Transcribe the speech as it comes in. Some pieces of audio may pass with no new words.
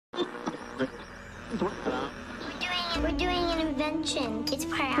We're doing an invention. It's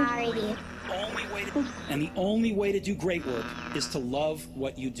priority. And the only way to do great work is to love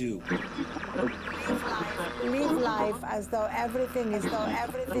what you do. Live life as though everything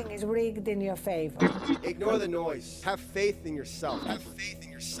is rigged in your favor. Ignore the noise. Have faith in yourself.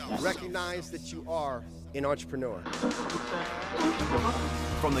 Recognize that you are an entrepreneur.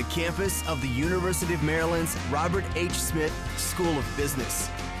 From the campus of the University of Maryland's Robert H. Smith School of Business,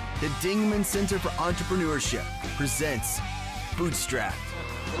 the Dingman Center for Entrepreneurship presents Bootstrapped.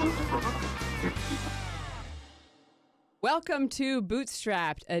 Welcome to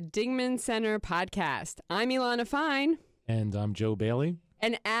Bootstrapped, a Dingman Center podcast. I'm Ilana Fine. And I'm Joe Bailey.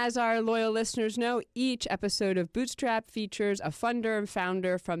 And as our loyal listeners know, each episode of Bootstrap features a funder and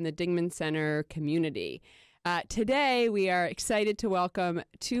founder from the Dingman Center community. Today, we are excited to welcome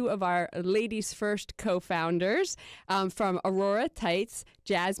two of our ladies first co-founders from Aurora Tights,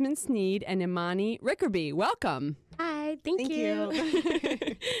 Jasmine Snead and Imani Rickerby. Welcome. Hi, thank you.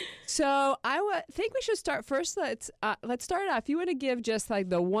 So I think we should start first. Let's start off. You want to give just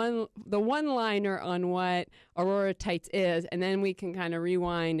like the one-liner on what Aurora Tights is, and then we can kind of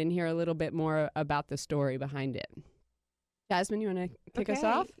rewind and hear a little bit more about the story behind it. Jasmine, you want to kick us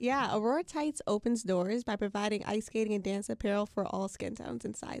off? Yeah, Aurora Tights opens doors by providing ice skating and dance apparel for all skin tones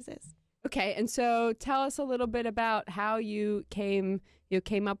and sizes. Okay, and so tell us a little bit about how you came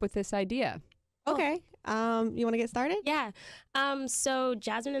up with this idea. Okay. You want to get started? Yeah. So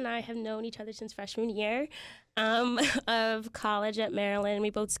Jasmine and I have known each other since freshman year of college at Maryland. We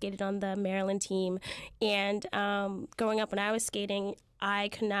both skated on the Maryland team. And growing up when I was skating, I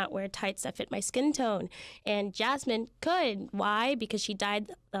could not wear tights that fit my skin tone. And Jasmine could. Why? Because she dyed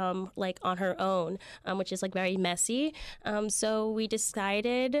like on her own, which is like very messy. So we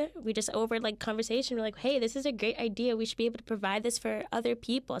decided, over like conversation, we're like, hey, this is a great idea. We should be able to provide this for other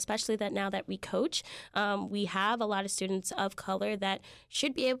people, especially that now that we coach, we have a lot of students of color that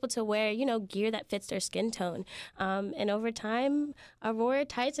should be able to wear, gear that fits their skin tone. And over time, Aurora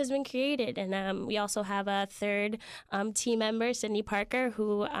Tights has been created. And we also have a third team member, Sydney Parker,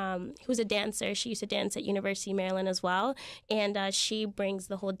 who's a dancer. She used to dance at University of Maryland as well, and she brings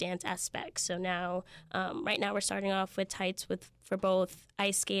the whole dance aspect. So now, right now, we're starting off with tights for both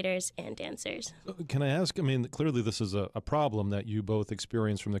ice skaters and dancers. Can I ask, clearly this is a problem that you both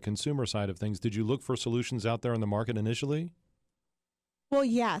experience from the consumer side of things. Did you look for solutions out there in the market initially? Well,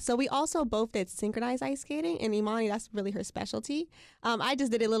 yeah. So we also both did synchronized ice skating, and Imani, that's really her specialty. I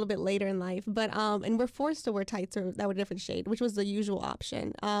just did it a little bit later in life, but and we're forced to wear tights that were a different shade, which was the usual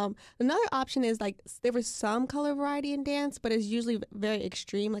option. Another option is like there was some color variety in dance, but it's usually very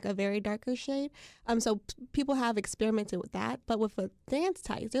extreme, like a very darker shade. So people have experimented with that, but with a dance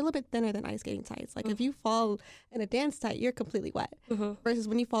tights, they're a little bit thinner than ice skating tights. Like if you fall in a dance tight, you're completely wet. Versus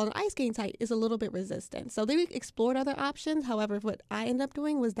when you fall in an ice skating tight, it's a little bit resistant. So they explored other options. However, what I ended up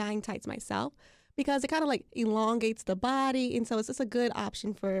doing was dyeing tights myself because it kind of like elongates the body, and so it's just a good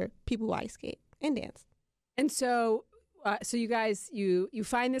option for people who ice skate and dance. And so you guys, you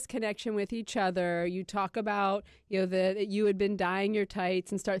find this connection with each other. You talk about that you had been dyeing your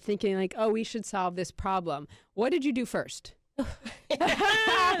tights and start thinking like, oh, we should solve this problem. What did you do first?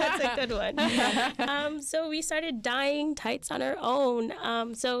 That's a good one. So we started dyeing tights on our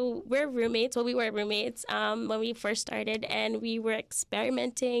own. So we're roommates. Well, we were roommates when we first started, and we were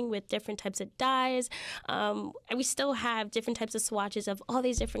experimenting with different types of dyes. And we still have different types of swatches of all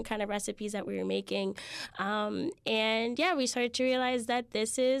these different kind of recipes that we were making. And yeah, we started to realize that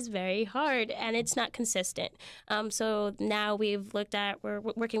this is very hard and it's not consistent. So now we're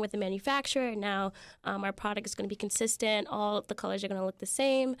working with the manufacturer, and now our product is going to be consistent. All of the colors are going to look the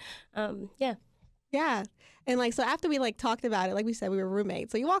same. Yeah. And so after we talked about it, like we said, we were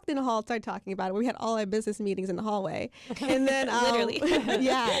roommates. So you walked in the hall, started talking about it. We had all our business meetings in the hallway. And then literally.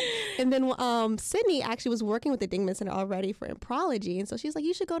 Yeah. And then Sydney actually was working with the Dingman Center already for imprology. And so she's like,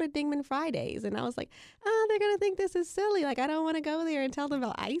 you should go to Dingman Fridays. And I was like, oh, they're going to think this is silly. Like, I don't want to go there and tell them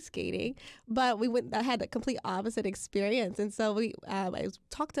about ice skating. But I had a complete opposite experience. And so I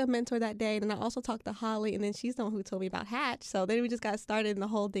talked to a mentor that day. And then I also talked to Holly. And then she's the one who told me about Hatch. So then we just got started in the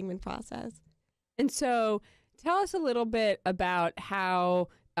whole Dingman process. And so tell us a little bit about how,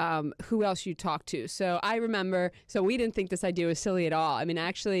 who else you talked to. So I remember, we didn't think this idea was silly at all.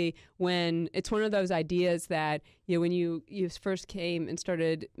 Actually, when it's one of those ideas that, when you first came and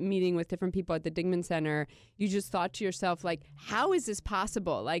started meeting with different people at the Dingman Center, you just thought to yourself, like, how is this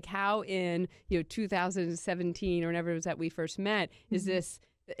possible? Like, how in, 2017 or whenever it was that we first met, is this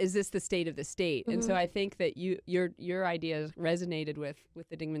the state of the state? And so I think that your ideas resonated with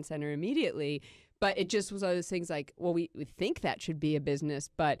the Dingman Center immediately. But it just was one of those things like, well, we think that should be a business,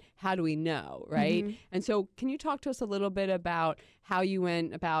 but how do we know, right? And so can you talk to us a little bit about how you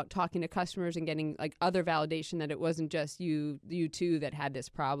went about talking to customers and getting like other validation that it wasn't just you two that had this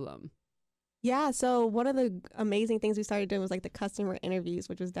problem? Yeah, so one of the amazing things we started doing was like the customer interviews,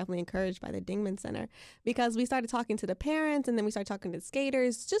 which was definitely encouraged by the Dingman Center, because we started talking to the parents and then we started talking to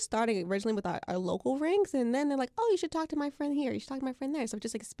skaters, just starting originally with our local rinks. And then they're like, oh, you should talk to my friend here. You should talk to my friend there. So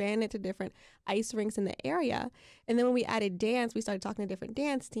just expanded to different ice rinks in the area. And then when we added dance, we started talking to different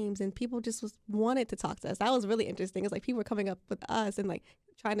dance teams and people just wanted to talk to us. That was really interesting. It's like people were coming up with us and like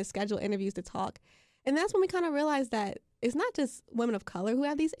trying to schedule interviews to talk. And that's when we kind of realized that it's not just women of color who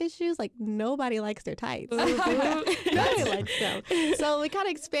have these issues. Like, nobody likes their tights. Nobody likes them. So we kind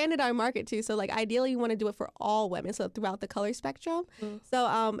of expanded our market, too. So, like, ideally, you want to do it for all women, so throughout the color spectrum.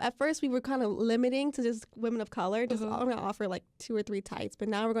 So at first, we were kind of limiting to just women of color. Just I'm going to offer, like, 2 or 3 tights. But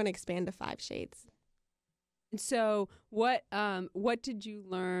now we're going to expand to 5 shades. And so what did you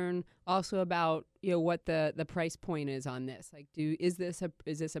learn also about, you know, what the price point is on this? Like, is this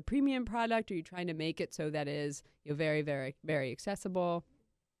a premium product? Are you trying to make it so that it is, you know, very, very, very accessible?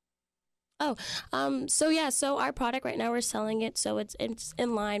 So our product right now, we're selling it so it's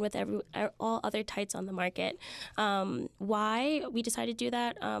in line with all other tights on the market. Why we decided to do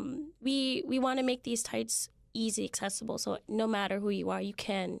that? We want to make these tights easy, accessible, so no matter who you are, you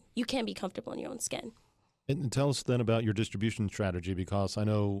can be comfortable in your own skin. And tell us then about your distribution strategy, because I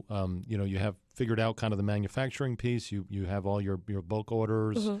know you have figured out kind of the manufacturing piece. You have all your bulk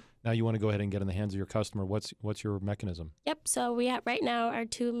orders. Now you want to go ahead and get in the hands of your customer. What's your mechanism? Yep. So we have right now our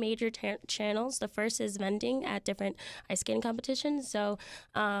 2 major channels. The first is vending at different ice skating competitions. So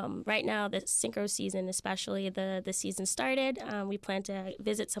right now the synchro season, especially the season started. We plan to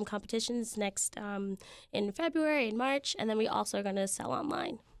visit some competitions next in February and March, and then we also are going to sell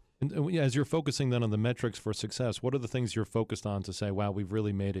online. And as you're focusing then on the metrics for success, what are the things you're focused on to say, wow, we've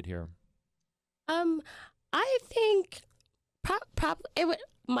really made it here? I think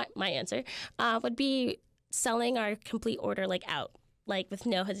my answer would be selling our complete order out, with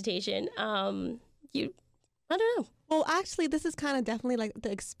no hesitation. I don't know. Well, actually, this is kind of definitely like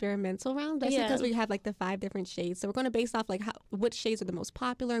the experimental round. That's because we have like the 5 different shades. So we're going to base off like which shades are the most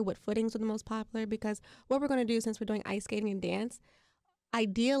popular, what footings are the most popular, because what we're going to do, since we're doing ice skating and dance,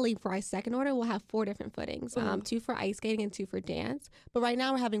 ideally, for our second order, we'll have 4 different footings, 2 for ice skating and 2 for dance. But right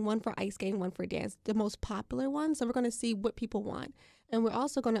now, we're having 1 for ice skating, 1 for dance, the most popular one. So we're going to see what people want. And we're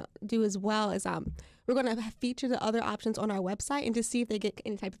also going to do as well as we're going to feature the other options on our website and just see if they get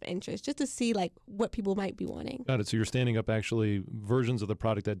any type of interest, just to see like what people might be wanting. Got it. So you're standing up actually versions of the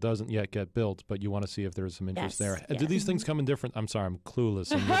product that doesn't yet get built, but you want to see if there's some interest there. Yes. Do these things come in different? I'm sorry, I'm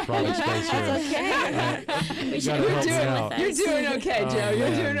clueless in your product space here. That's okay. You're doing okay, Joe.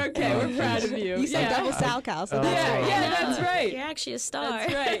 You're doing okay. We're proud of you. You said double sow cow, so that's right. Yeah, that's right. You're actually a star.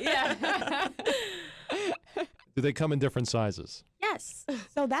 That's right. Yeah. Do they come in different sizes? Yes.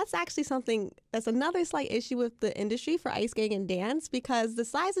 So that's actually that's another slight issue with the industry for ice skating and dance, because the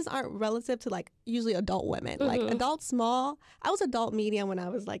sizes aren't relative to like usually adult women. Like adult small, I was adult medium when I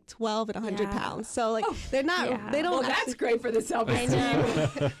was like 12 and 100 pounds. So like they're not, they don't. Well, that's great for the self-esteem.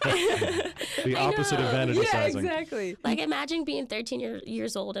 The opposite advantage of Yeah, sizing. exactly. Like, imagine being 13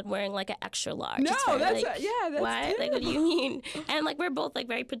 years old and wearing like an extra large. No, It's very, that's like, that's what? terrible. Like, what do you mean? And like, we're both like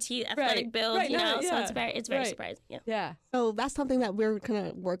very petite, athletic build, Right, you no, know. So yeah. it's very Right. surprising. Yeah. Yeah. So that's something that we're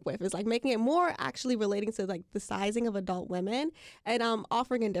gonna work with, is like making it more actually relating to like the sizing of adult women, and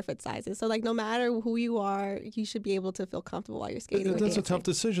offering in different sizes. So like no matter who you are, you should be able to feel comfortable while you're skating. or That's a dancing. tough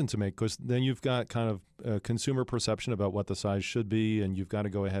decision to make, because then you've got kind of consumer perception about what the size should be, and you've got to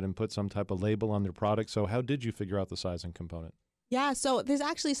go ahead and put some type of label on their product. So how did you figure out the sizing component? Yeah, so there's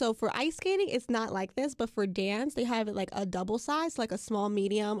actually, so for ice skating, it's not like this, but for dance, they have it like a double size, like a small,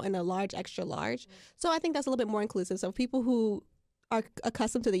 medium, and a large, extra large. So I think that's a little bit more inclusive. So people who are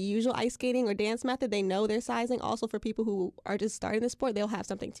accustomed to the usual ice skating or dance method, they know their sizing. Also for people who are just starting the sport, they'll have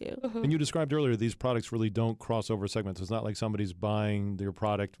something too. And you described earlier, these products really don't cross over segments. It's not like somebody's buying your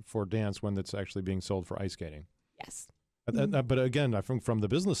product for dance when it's actually being sold for ice skating. Yes. But again, I think from the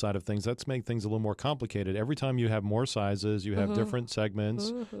business side of things, that's make things a little more complicated. Every time you have more sizes, you have different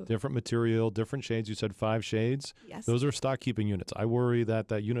segments, different material, different shades. You said 5 shades. Yes. Those are stock keeping units. I worry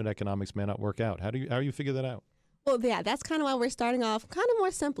that unit economics may not work out. How do you figure that out? Well, yeah, that's kind of why we're starting off kind of more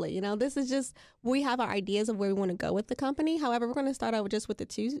simply. You know, this is just, we have our ideas of where we want to go with the company. However, we're going to start out with just with the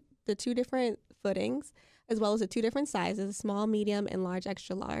two different footings, as well as the 2 different sizes, small, medium, and large,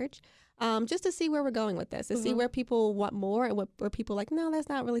 extra large. Just to see where we're going with this, to see where people want more and where people are like, no, that's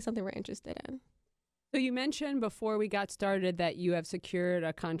not really something we're interested in. So you mentioned before we got started that you have secured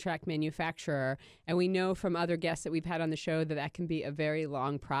a contract manufacturer, and we know from other guests that we've had on the show that that can be a very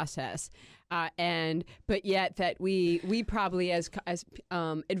long process. But yet that we probably as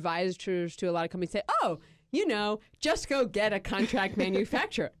advisors to a lot of companies say, oh, just go get a contract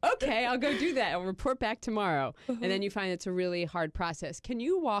manufacturer. Okay, I'll go do that. I'll report back tomorrow. And then you find it's a really hard process. Can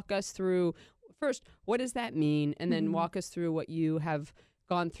you walk us through, first, what does that mean? And then walk us through what you have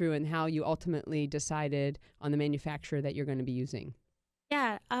gone through and how you ultimately decided on the manufacturer that you're going to be using.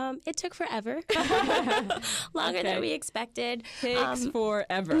 Yeah, it took forever, longer than we expected. Takes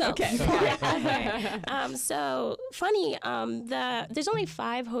forever. No, okay. forever. So funny. There's only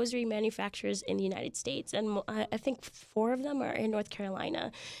 5 hosiery manufacturers in the United States, and I think 4 of them are in North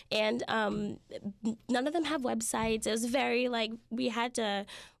Carolina. And none of them have websites. It was very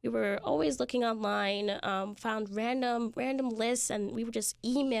we were always looking online, found random lists, and we would just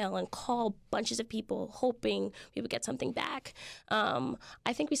email and call bunches of people, hoping we would get something back.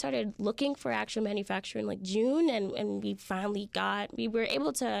 I think we started looking for actual manufacturer in like June, and we were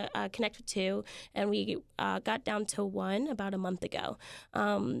able to connect with 2, and we got down to 1 about a month ago.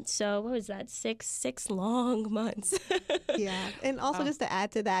 So what was that? Six long months. Yeah, and also just to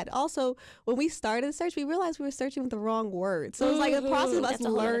add to that, also when we started the search, we realized we were searching with the wrong words. So it's like a process of us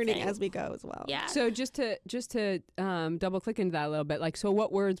learning as we go as well. Yeah. So just to double click into that a little bit, so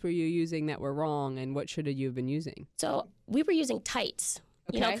what words were you using that were wrong, and what should you have been using? So we were using tights.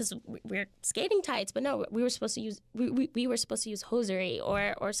 Okay. Because we're skating tights, but no, we were supposed to use we were supposed to use hosiery,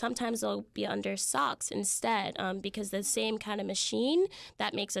 or sometimes they'll be under socks instead, because the same kind of machine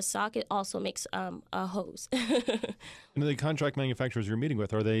that makes a sock, it also makes a hose. And the contract manufacturers you're meeting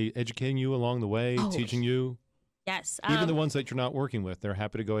with, are they educating you along the way, teaching you? Yes. Even the ones that you're not working with, they're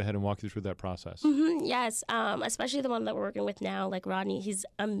happy to go ahead and walk you through that process. Yes, especially the one that we're working with now, like Rodney. He's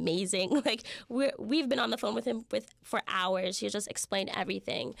amazing. Like we've been on the phone with him for hours. He just explained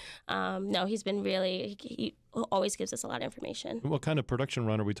everything. No, he's been really. He always gives us a lot of information. What kind of production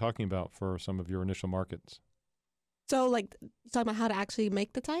run are we talking about for some of your initial markets? So, like, you're talking about how to actually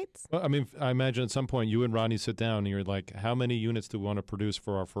make the tights? Well, I mean, I imagine at some point you and Rodney sit down and you're like, how many units do we want to produce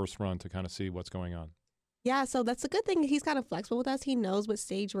for our first run to kind of see what's going on? Yeah, so that's a good thing. He's kind of flexible with us. He knows what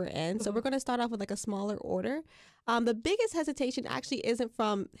stage we're in. So we're going to start off with like a smaller order. The biggest hesitation actually isn't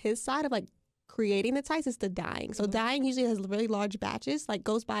from his side of like creating the tights, it's the dyeing. So dyeing usually has really large batches, like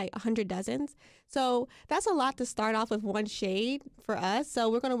goes by 100 dozens. So that's a lot to start off with one shade for us. So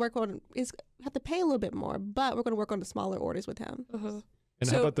we're going to work on, have to pay a little bit more, but we're going to work on the smaller orders with him. And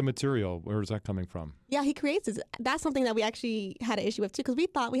how about the material? Where is that coming from? Yeah, he creates it. That's something that we actually had an issue with too, because we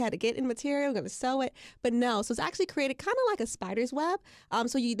thought we had to get in material, we're going to sew it, but no. So it's actually created kind of like a spider's web.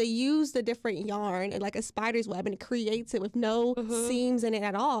 So they use the different yarn and like a spider's web, and it creates it with no seams in it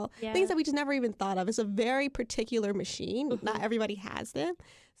at all. Yeah. Things that we just never even thought of. It's a very particular machine. Not everybody has them.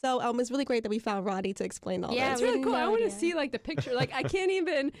 So it's really great that we found Roddy to explain all that. Yeah, it's really cool. I want to see like the picture. Like I can't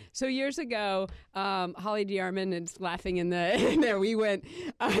even. So years ago, Holly DeArmond is laughing in there. We went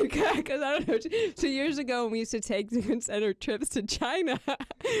because I don't know. So years ago, when we used to take consider trips to China,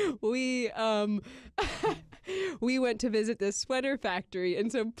 we went to visit this sweater factory,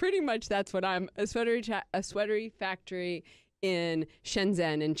 and so pretty much that's what I'm a sweatery factory in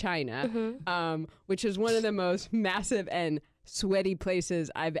Shenzhen in China, which is one of the most massive and sweaty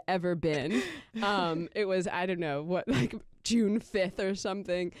places I've ever been. It was, I don't know, like June 5th or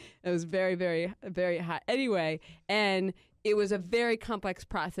something. It was very, very, very hot. Anyway, and it was a very complex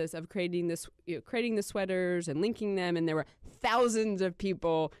process of creating this, creating the sweaters and linking them, and there were thousands of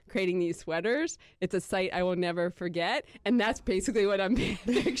people creating these sweaters. It's a sight I will never forget, and that's basically what I'm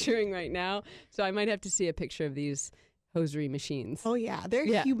picturing right now. So I might have to see a picture of these hosiery machines. Oh yeah, they're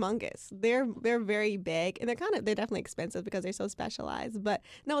humongous. They're very big, and they're definitely expensive because they're so specialized. But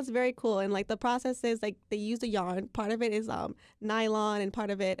no, it's very cool. And like the process is like they use the yarn. Part of it is nylon, and part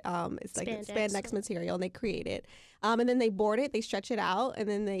of it is like spandex material, and they create it. And then they board it, they stretch it out, and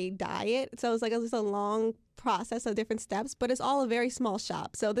then they dye it. So it's like it's a long process of different steps, but it's all a very small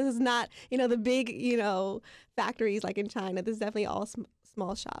shop. So this is not the big factories like in China. This is definitely all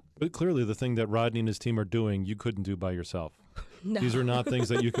small shop. But clearly the thing that Rodney and his team are doing, you couldn't do by yourself. No. These are not things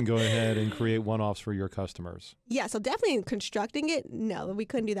that you can go ahead and create one-offs for your customers. Yeah, so definitely in constructing it, no, we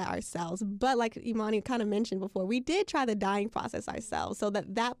couldn't do that ourselves. But like Imani kind of mentioned before, we did try the dyeing process ourselves. So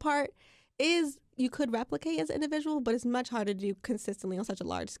that part is you could replicate as an individual, but it's much harder to do consistently on such a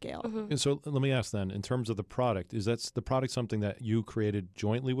large scale. And so let me ask then, in terms of the product, is the product something that you created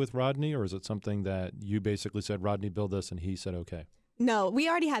jointly with Rodney, or is it something that you basically said, Rodney, build this, and he said, okay? No, we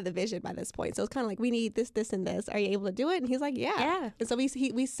already had the vision by this point. So it's kind of like, we need this, this, and this. Are you able to do it? And he's like, yeah. Yeah. And so we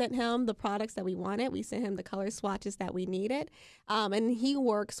sent him the products that we wanted. We sent him the color swatches that we needed. And he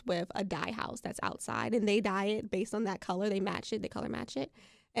works with a dye house that's outside, and they dye it based on that color. They match it. They color match it.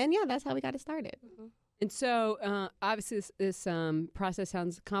 And yeah, that's how we got it started. Mm-hmm. And so obviously this process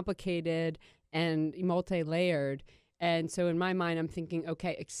sounds complicated and multi-layered. And so in my mind, I'm thinking,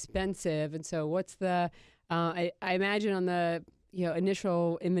 okay, expensive. And so what's the, I imagine on the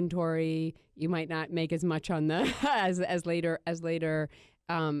initial inventory, you might not make as much on the as later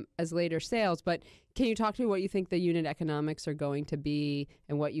sales. But can you talk to me what you think the unit economics are going to be,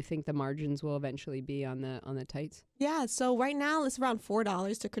 and what you think the margins will eventually be on the tights? Yeah, so right now it's around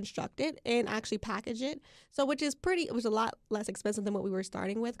 $4 to construct it and actually package it. So it was a lot less expensive than what we were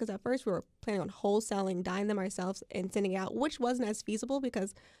starting with, because at first we were planning on wholesaling, dyeing them ourselves, and sending it out, which wasn't as feasible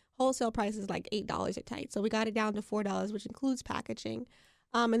because wholesale price is like $8 a tight. So we got it down to $4, which includes packaging.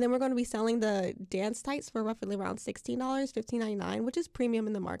 And then we're going to be selling the dance tights for roughly around $16, $15.99, which is premium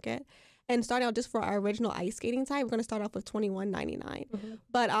in the market. And starting out just for our original ice skating tight, we're going to start off with $21.99. Mm-hmm.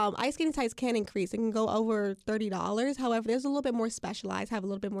 But ice skating tights can increase. It can go over $30. However, there's a little bit more specialized, have a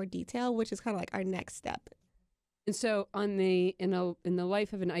little bit more detail, which is kind of like our next step. And so in the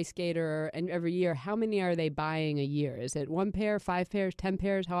life of an ice skater, and every year, how many are they buying a year? Is it 1 pair, 5 pairs, 10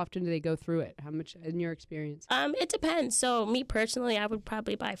 pairs? How often do they go through it? How much in your experience? It depends. So me personally, I would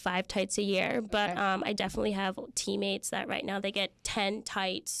probably buy 5 tights a year, but I definitely have teammates that right now they get 10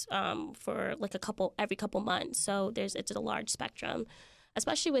 tights for like every couple months. So it's a large spectrum,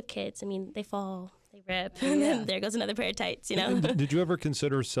 especially with kids. I mean, they fall, they rip, and then there goes another pair of tights, Did you ever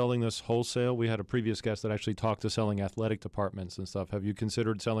consider selling this wholesale? We had a previous guest that actually talked to selling athletic departments and stuff. Have you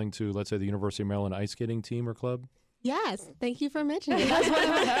considered selling to, let's say, the University of Maryland ice skating team or club? Yes, thank you for mentioning it. That's one of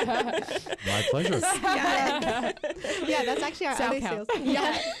my pleasure. Yeah, that's actually our other sales.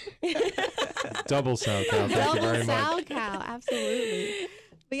 Yeah. Double SoundCloud. Thank you very much. Double SoundCloud, absolutely.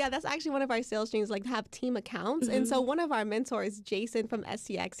 But yeah, that's actually one of our sales streams, like have team accounts. Mm-hmm. And so one of our mentors, Jason from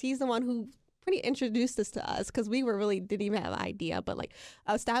SCX, he's the one who pretty introduced this to us, because we didn't even have an idea, but like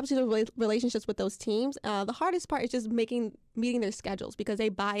establishing the relationships with those teams. The hardest part is just meeting their schedules, because they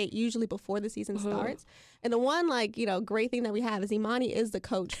buy it usually before the season starts. And the one great thing that we have is Imani is the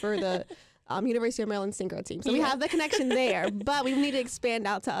coach for the University of Maryland synchro team. So we have the connection there, but we need to expand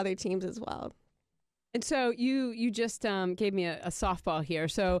out to other teams as well. And so you just gave me a softball here.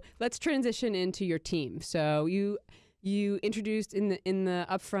 So let's transition into your team. So you introduced in the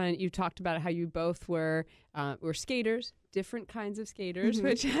upfront, you talked about how you both were skaters, different kinds of skaters,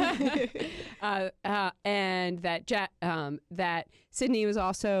 which and that Sydney was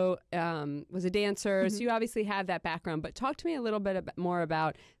also was a dancer. So you obviously have that background. But talk to me a little bit more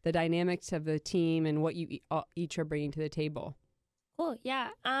about the dynamics of the team and what you each are bringing to the table. Cool, yeah.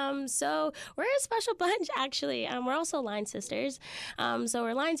 So we're a special bunch, actually. We're also line sisters. So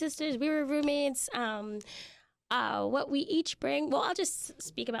we're line sisters. We were roommates. What we each bring, well, I'll just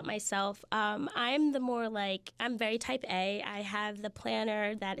speak about myself. I'm very type A. I have the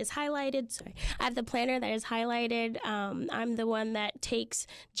planner that is highlighted. I'm the one that takes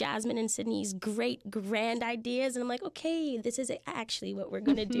Jasmine and Sydney's great grand ideas, and I'm like, okay, this is actually what we're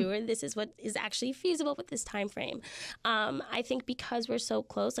going to do, or this is what is actually feasible with this time frame. I think because we're so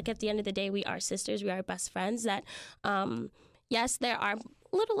close, like at the end of the day, we are sisters, we are best friends, that yes, there are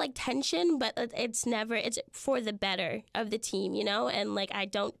little like tension, but it's for the better of the team, and like I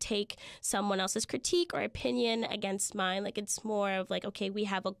don't take someone else's critique or opinion against mine. Like it's more of like, okay, we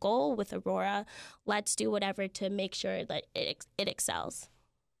have a goal with Aurora, let's do whatever to make sure that it excels.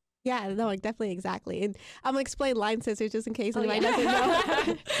 Yeah, no, like definitely, exactly. And I'm gonna explain line sisters just in case anybody doesn't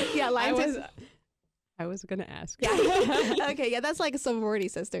know. Yeah, line sisters. I was going to ask. Yeah. Okay, yeah, that's like a sorority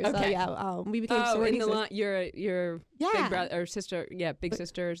sister. Okay. So yeah, we became sorority sisters. You're big brother or sister. Yeah, big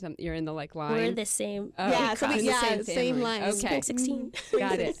sisters. You're in the like line. We're the same. Yeah, so same line. Okay, 16.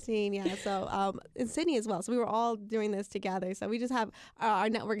 Got it. 16. Yeah. So and Sydney as well. So we were all doing this together. So we just have our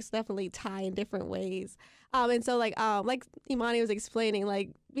networks definitely tie in different ways. And so like Imani was explaining, like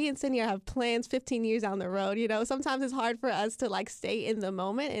me and Sydney have plans 15 years down the road. Sometimes it's hard for us to like stay in the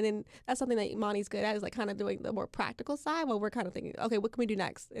moment, and then that's something that Imani's good at, is like kind of doing the more practical side, while we're kind of thinking, okay, what can we do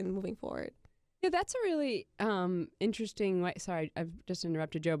next and moving forward. Yeah, that's a really interesting way. Sorry, I've just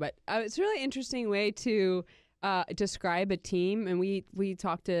interrupted Joe, but it's a really interesting way to describe a team, and we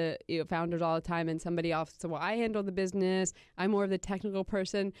talk to founders all the time, and somebody else said, well, I handle the business, I'm more of the technical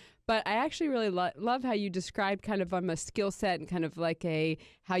person, but I actually really love how you described kind of from a skill set and kind of like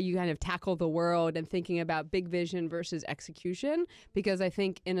how you kind of tackle the world and thinking about big vision versus execution, because I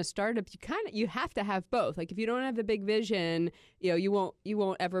think in a startup you have to have both. Like if you don't have the big vision, you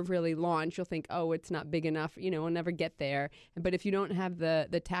won't ever really launch. You'll think, oh, it's not big enough, we'll never get there. But if you don't have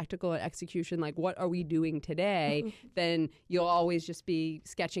the tactical execution, like what are we doing today, then you'll always just be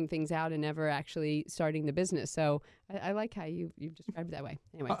sketching things out and never actually starting the business. So I like how you described it that way.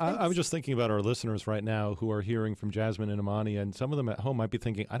 Anyway, I was just thinking about our listeners right now who are hearing from Jasmine and Imani, and some of them at home might be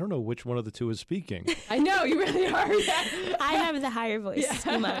thinking, I don't know which one of the two is speaking. I know, you really are. I have the higher voice.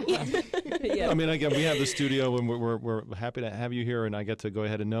 Imani. Yeah. I mean, again, we have the studio, and we're happy to have you here, and I get to go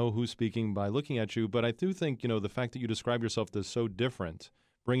ahead and know who's speaking by looking at you. But I do think, the fact that you describe yourself as so different,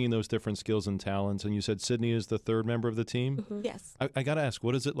 bringing those different skills and talents, and you said Sydney is the third member of the team. Yes. I got to ask,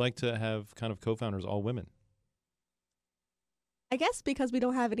 what is it like to have kind of co-founders, all women? I guess because we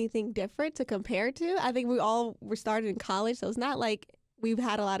don't have anything different to compare to. I think we all were started in college, so it's not like we've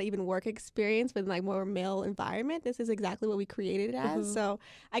had a lot of even work experience with like more male environment. This is exactly what we created it as. So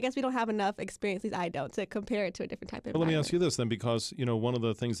I guess we don't have enough experience, at least I don't, to compare it to a different type of environment. Well, let me ask you this then, because one of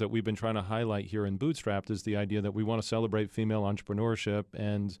the things that we've been trying to highlight here in Bootstrapped is the idea that we want to celebrate female entrepreneurship.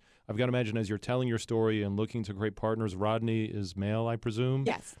 And I've got to imagine as you're telling your story and looking to create partners, Rodney is male, I presume?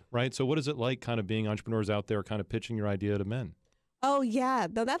 Yes. Right? So what is it like kind of being entrepreneurs out there, kind of pitching your idea to men? Oh, yeah.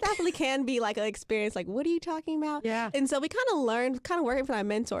 No, that definitely can be like an experience. Like, what are you talking about? Yeah. And so we kind of learned, working with our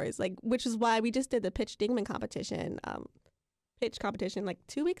mentors, which is why we just did the Pitch Dingman competition, like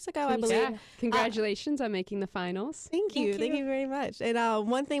 2 weeks ago, I believe. Yeah. Congratulations on making the finals. Thank you. Thank you very much. And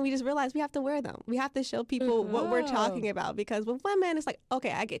one thing we just realized, we have to wear them. We have to show people what we're talking about, because with women, it's like,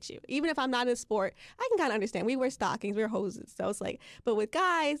 okay, I get you. Even if I'm not in sport, I can kind of understand. We wear stockings, we wear hoses. So it's like, but with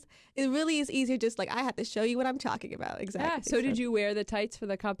guys, it really is easier just like, I have to show you what I'm talking about. Exactly. Yeah. So did you wear the tights for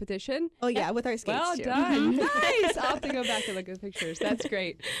the competition? Oh, yeah, with our skates well too. Done. Nice. I'll have to go back and look at the pictures. That's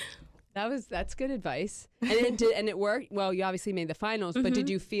great. That's good advice. And it worked. Well, you obviously made the finals, but did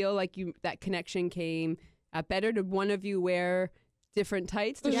you feel like that connection came better? Did one of you wear different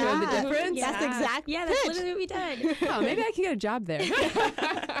tights to show the difference? Yeah. That's exactly. Yeah, that's literally what we did. Oh, maybe I can get a job there.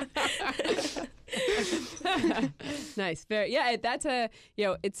 Nice. Very. Yeah. It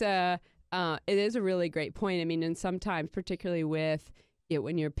is a really great point. I mean, and sometimes, particularly with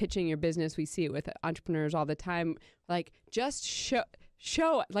when you're pitching your business, we see it with entrepreneurs all the time. Like, just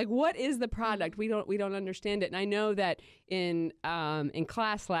show like, what is the product? We don't understand it. And I know that in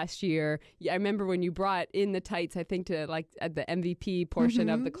class last year, I remember when you brought in the tights, I think to like at the MVP portion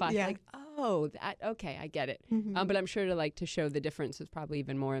of the class, like, oh, okay, I get it. But I'm sure to show the difference is probably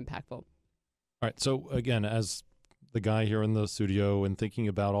even more impactful. All right. So again, as the guy here in the studio and thinking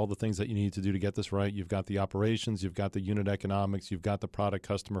about all the things that you need to do to get this right, you've got the operations, you've got the unit economics, you've got the product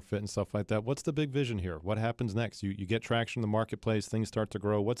customer fit and stuff like that. What's the big vision here? What happens next? You get traction in the marketplace, things start to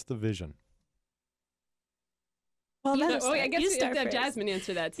grow. What's the vision? Well, I guess you start have first. Jasmine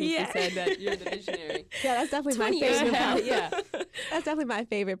answer that, since you said that you're the visionary. Yeah, that's definitely my favorite part. Yeah. That's definitely my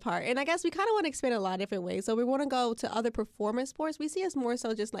favorite part. And I guess we kind of want to expand a lot of different ways. So we want to go to other performance sports. We see us more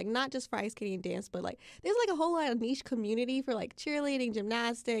so just like not just for ice skating and dance, but like there's like a whole lot of niche community for like cheerleading,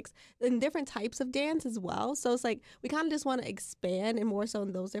 gymnastics, and different types of dance as well. So it's like we kind of just want to expand and more so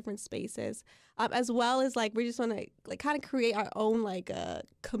in those different spaces, as well as like we just want to like kind of create our own like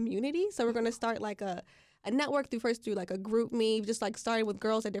community. So we're going to start like a network through like a group me, just like starting with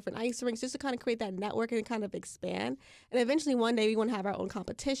girls at different ice rinks, just to kind of create that network and kind of expand. And eventually one day we want to have our own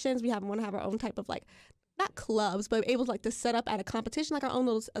competitions. We want to have our own type of like, not clubs, but able to like to set up at a competition, like our own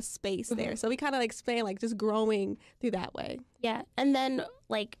little space there. So we kind of expand, like just growing through that way. Yeah. And then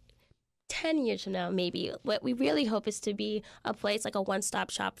like 10 years from now, maybe, what we really hope is to be a place like a one-stop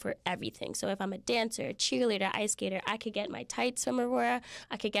shop for everything. So if I'm a dancer, a cheerleader, ice skater, I could get my tights from Aurora,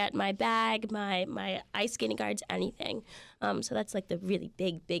 I could get my bag, my ice skating guards, anything. So that's like the really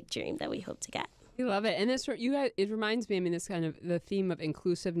big dream that we hope to get. We love it. And it reminds me, I mean, this kind of the theme of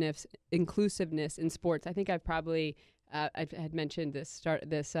inclusiveness in sports. I think I've probably I had mentioned this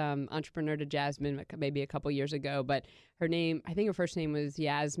entrepreneur to Jasmine maybe a couple years ago, but I think her first name was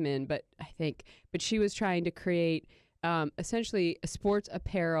Yasmin, but she was trying to create essentially a sports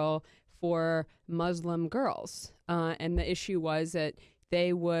apparel for Muslim girls, and the issue was that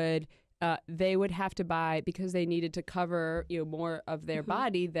they would have to buy, because they needed to cover more of their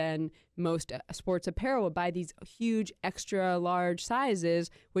body than most sports apparel would, buy these huge extra large sizes,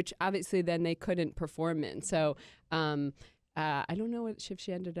 which obviously then they couldn't perform in. So I don't know if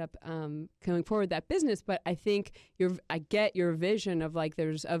she ended up going forward with that business, but I think I get your vision of like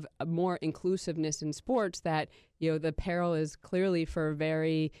there's of a more inclusiveness in sports, that the apparel is clearly for a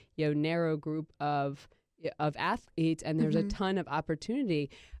very narrow group of athletes, and there's a ton of opportunity.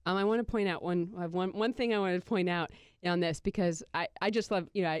 I want to point out one thing I wanted to point out on this, because I just love,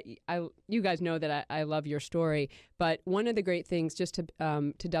 you guys know that I love your story, but one of the great things, just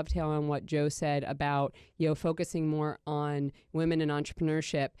to dovetail on what Joe said about, focusing more on women in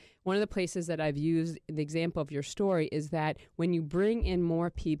entrepreneurship, one of the places that I've used the example of your story is that when you bring in more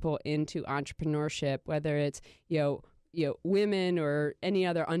people into entrepreneurship, whether it's, women or any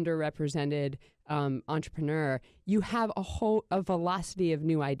other underrepresented entrepreneur, you have a velocity of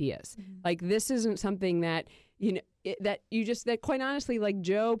new ideas. Like, this isn't something that that quite honestly, like,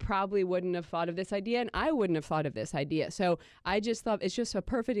 Joe probably wouldn't have thought of this idea, and I wouldn't have thought of this idea. So I just thought it's just a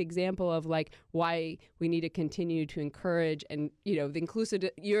perfect example of like why we need to continue to encourage, and the inclusive.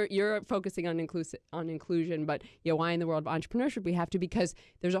 You're focusing on inclusion, but why in the world of entrepreneurship we have to, because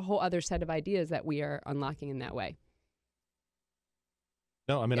there's a whole other set of ideas that we are unlocking in that way.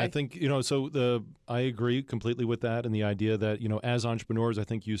 No, I mean, I think, I agree completely with that, and the idea that, as entrepreneurs, I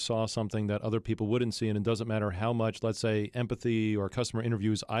think you saw something that other people wouldn't see, and it doesn't matter how much, let's say, empathy or customer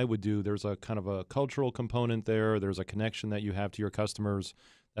interviews I would do, there's a kind of a cultural component there, there's a connection that you have to your customers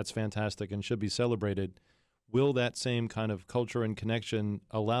that's fantastic and should be celebrated. Will that same kind of culture and connection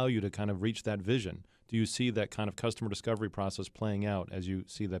allow you to kind of reach that vision? Do you see that kind of customer discovery process playing out as you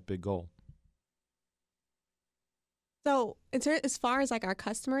see that big goal? So as far as like our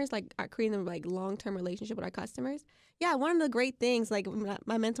customers, like creating a like long-term relationship with our customers, yeah, one of the great things, like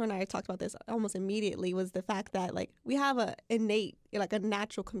my mentor and I talked about this almost immediately, was the fact that like we have a innate, like a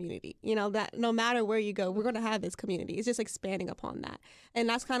natural community, that no matter where you go, we're going to have this community. It's just expanding upon that. And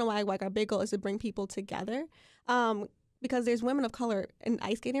that's kind of why like our big goal is to bring people together. Because there's women of color in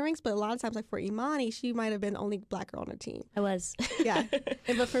ice skating rinks, but a lot of times, like for Imani, she might have been the only Black girl on her team. I was. Yeah.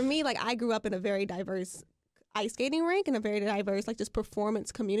 But for me, like I grew up in a very diverse ice skating rink and a very diverse, like, just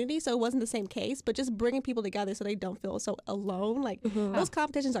performance community. So it wasn't the same case, but just bringing people together so they don't feel so alone. Like, those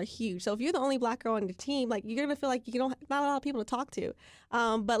competitions are huge. So if you're the only Black girl on your team, like, you're going to feel like you don't not a lot of people to talk to.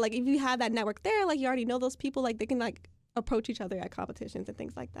 But, like, if you have that network there, like, you already know those people, like, they can, like, approach each other at competitions and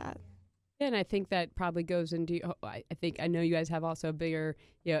things like that. And I think that probably goes into, I know you guys have also a bigger,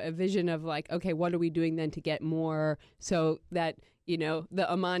 a vision of like, okay, what are we doing then to get more so that, the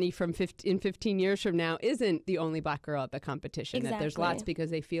Imani from 15 years from now isn't the only Black girl at the competition. Exactly. That there's lots,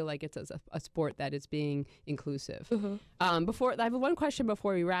 because they feel like it's a sport that is being inclusive. I have one question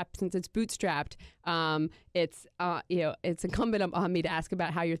before we wrap, since it's Bootstrapped. It's incumbent on me to ask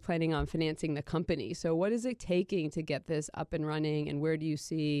about how you're planning on financing the company. So what is it taking to get this up and running, and how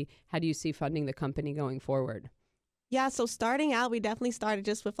do you see funding the company going forward? Yeah, so starting out, we definitely started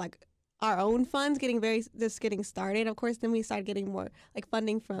just with like our own funds, getting started. Of course, then we started getting more like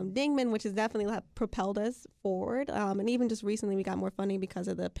funding from Dingman, which has definitely propelled us forward. And even just recently, we got more funding because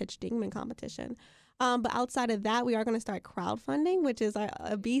of the Pitch Dingman competition. But outside of that, we are going to start crowdfunding, which is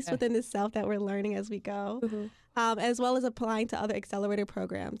a beast within itself that we're learning as we go, as well as applying to other accelerator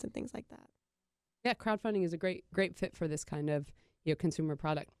programs and things like that. Yeah, crowdfunding is a great fit for this kind of consumer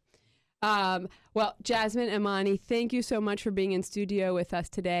product. Well, Jasmine, Imani, thank you so much for being in studio with us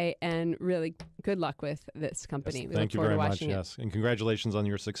today, and really good luck with this company. Yes, thank you very much. Yes, and congratulations on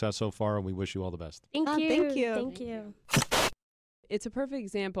your success so far, and we wish you all the best. Thank you. Thank you. Thank you. It's a perfect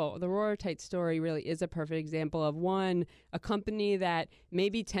example. The Aurora Tights story really is a perfect example of a company that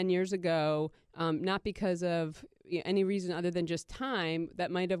maybe 10 years ago, not because of any reason other than just time, that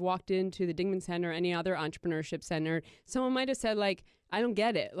might have walked into the Dingman Center or any other entrepreneurship center. Someone might have said, like, I don't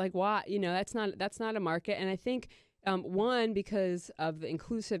get it. Like, why? That's not a market. And I think, one, because of the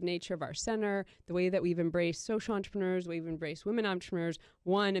inclusive nature of our center, the way that we've embraced social entrepreneurs, we've embraced women entrepreneurs,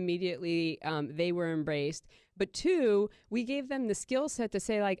 one, immediately they were embraced. But two, we gave them the skill set to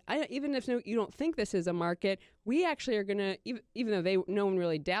say, like, even if you don't think this is a market, we actually are going to, even though no one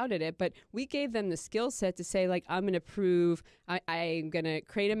really doubted it, but we gave them the skill set to say, like, I'm going to prove, I'm going to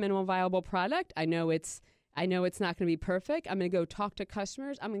create a minimal viable product. I know it's not going to be perfect. I'm going to go talk to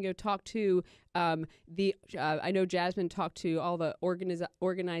customers. I'm going to go talk to I know Jasmine talked to all the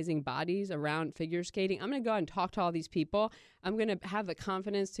organizing bodies around figure skating. I'm going to go out and talk to all these people. I'm going to have the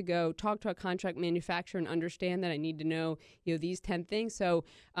confidence to go talk to a contract manufacturer and understand that I need to know, these 10 things. So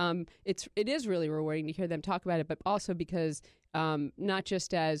it is really rewarding to hear them talk about it, but also because not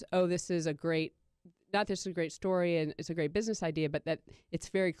just as, this is a great story and it's a great business idea, but that it's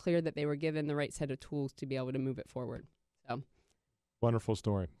very clear that they were given the right set of tools to be able to move it forward. So, wonderful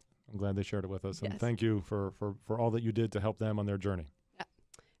story. I'm glad they shared it with us. Yes. And thank you for all that you did to help them on their journey.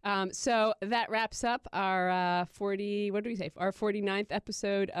 So that wraps up our 49th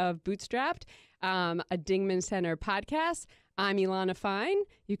episode of Bootstrapped, a Dingman Center podcast. I'm Ilana Fine.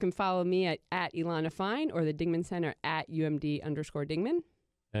 You can follow me at Ilana Fine or the Dingman Center at UMD_Dingman.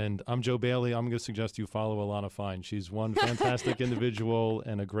 And I'm Joe Bailey. I'm going to suggest you follow Ilana Fine. She's one fantastic individual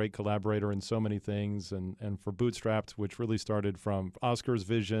and a great collaborator in so many things. And for Bootstrapped, which really started from Oscar's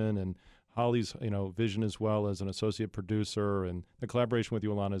vision and Holly's vision as well as an associate producer. And the collaboration with you,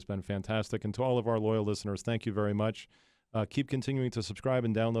 Ilana, has been fantastic. And to all of our loyal listeners, thank you very much. Keep continuing to subscribe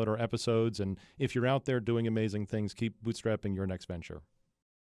and download our episodes. And if you're out there doing amazing things, keep bootstrapping your next venture.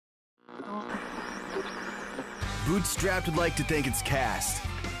 Bootstrapped would like to thank its cast.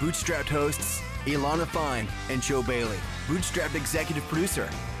 Bootstrapped hosts, Ilana Fine and Joe Bailey. Bootstrapped executive producer,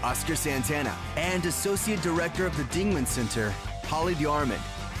 Oscar Santana. And associate director of the Dingman Center, Holly DeArmond.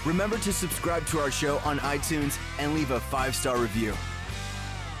 Remember to subscribe to our show on iTunes and leave a 5-star review.